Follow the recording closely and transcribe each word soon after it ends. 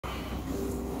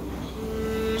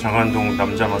장안동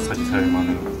남자마사지사의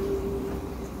만행.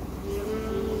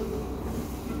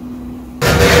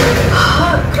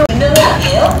 그럼 운명이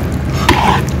아니에요?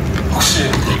 혹시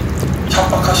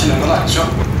협박하시는 건 아니죠?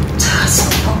 제가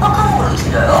지금 협박하는 걸로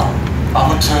들려요?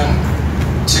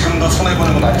 아무튼 지금도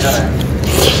손해보는 건 아니잖아요.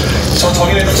 저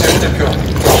정인이도 재무대표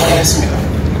확인했습니다.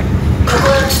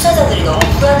 그걸 투자자들이 너무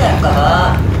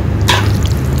불안해할까봐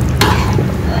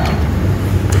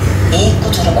이익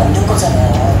구조를 만든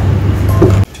거잖아요.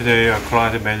 Today, a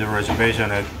client made a reservation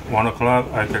at 1 o'clock.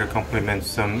 I gotta compliment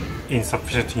some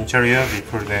insufficient interior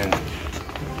before then.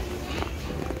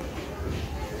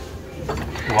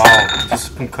 Wow, this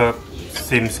spoon cup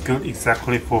seems good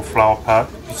exactly for flower pot,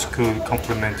 which could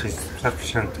complement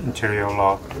insufficient interior a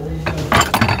lot.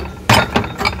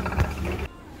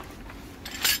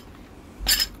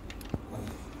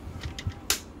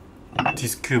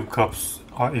 These cube cups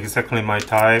are exactly my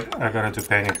type. I gotta do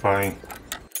panic buying.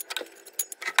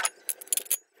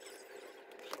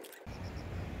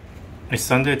 It's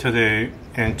Sunday today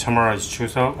and tomorrow is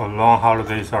Chuseok. A long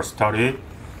holidays are started.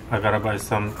 I gotta buy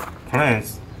some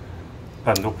plants,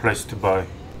 but no place to buy.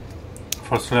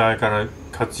 Firstly, I gotta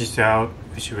cut this out,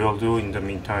 which we'll do in the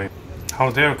meantime. How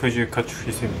dare could you cut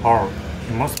trees in park?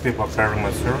 You must be barbaric,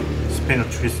 MASSEUR. Spinning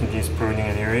trees needs pruning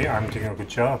anyway. I'm doing a good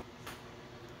job.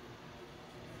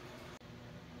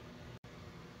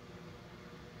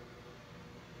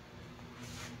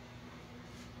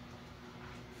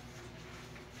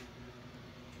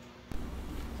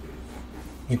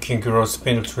 You can grow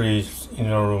spindle trees in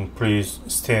your room. Please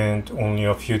stand only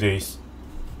a few days.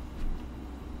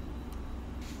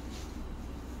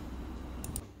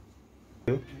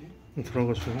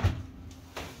 들어가시고.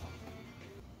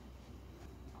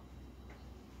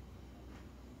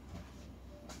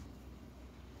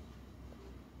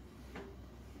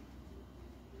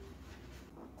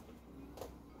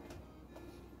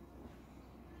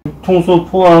 청소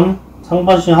포함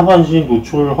상반신 하반신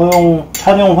노출 허용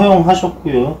촬영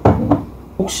허용하셨고요.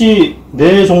 혹시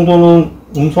네 정도는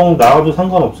음성 나와도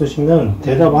상관없으시면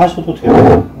대답하셔도 돼요.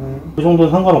 그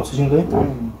정도는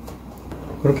상관없으신가요?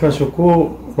 그렇게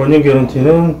하셨고 원년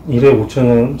개런티는 1회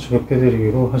 5,000원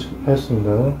지급해드리기로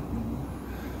하였습니다.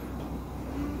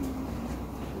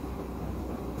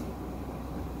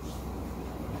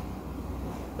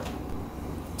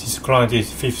 This client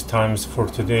is 5th times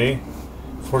for today.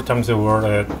 4 times a word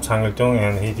at Changil-dong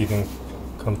and he didn't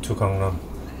come to Gangnam.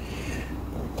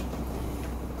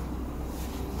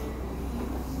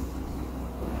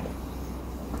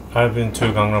 I've been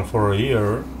to Gangnam for a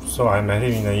year, so I met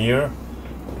him in a year.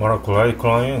 What a great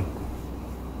client.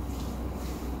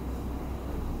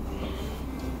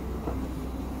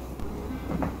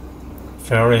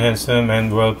 Very handsome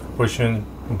and well-proportioned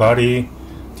body,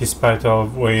 despite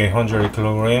of weighing 100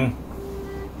 kg.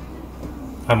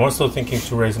 I'm also thinking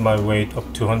to raise my weight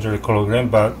up to 100 kg,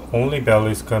 but only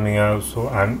belly is coming out, so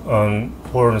I'm on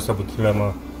horns of a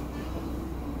dilemma.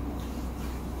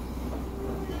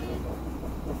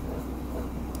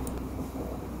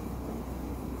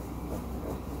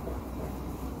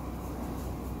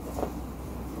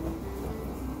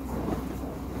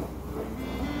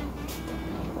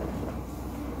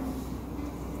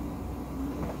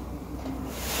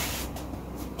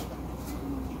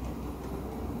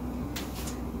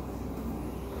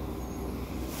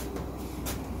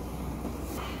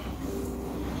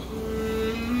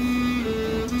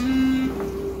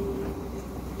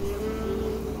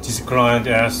 This client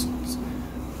asked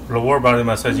lower body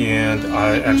massage and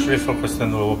I actually focused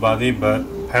on the lower body, but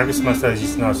pelvis massage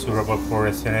is not suitable for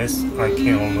SNS. I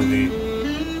can only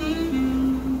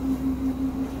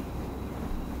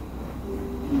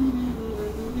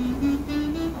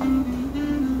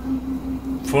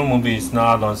full movie is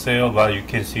not on sale, but you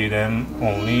can see them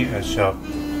only at shop.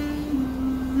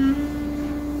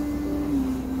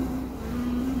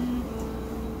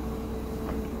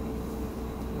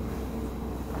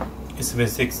 It's been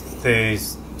 6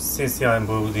 days since I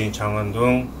moved in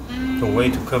Changwon-dong. The way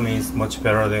to come is much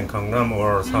better than Gangnam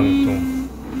or Sangdong.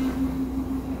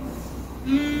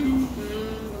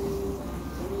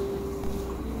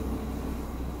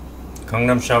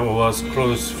 Gangnam shop was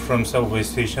closed from subway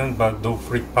station, but no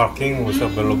free parking was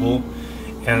available,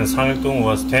 and Sangdong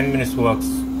was 10 minutes walk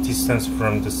distance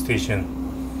from the station.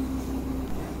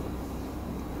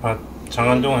 But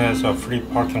Changwon-dong has a free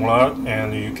parking lot,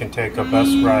 and you can take a bus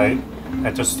ride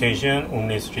at the station.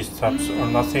 Only 3 stops or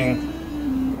nothing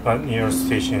but near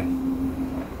station.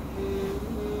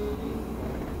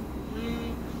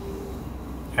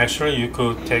 Actually, you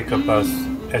could take a bus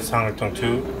at Sangdong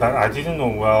too, but I didn't know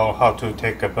well how to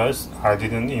take a bus. I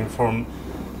didn't inform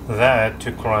that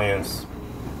to clients.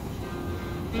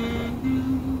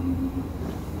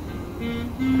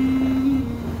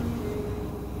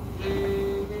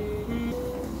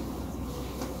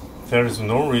 There is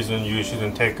no reason you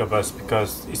shouldn't take a bus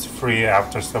because it's free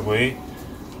after subway.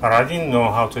 But I didn't know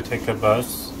how to take a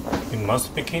bus. You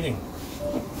must be kidding.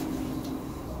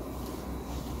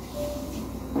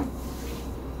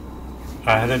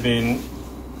 I had been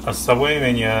a subway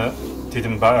mania,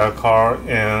 didn't buy a car,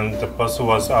 and the bus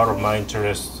was out of my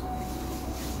interest.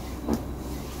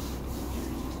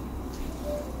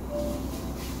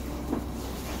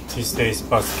 These days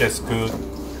bus gets good,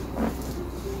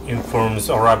 informs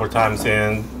arrival times,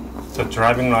 and the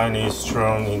driving line is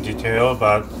drawn in detail,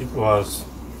 but it was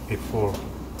before.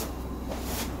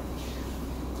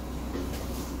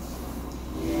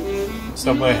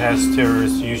 Subway has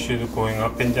stairs usually going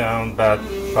up and down, but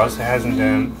bus hasn't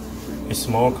them. It's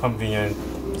more convenient,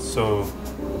 so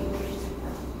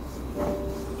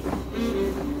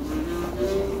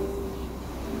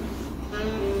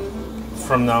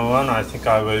from now on I think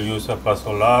I will use a bus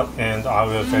a lot, and I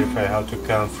will verify how to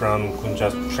come from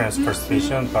Gunja transfer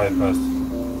station by bus.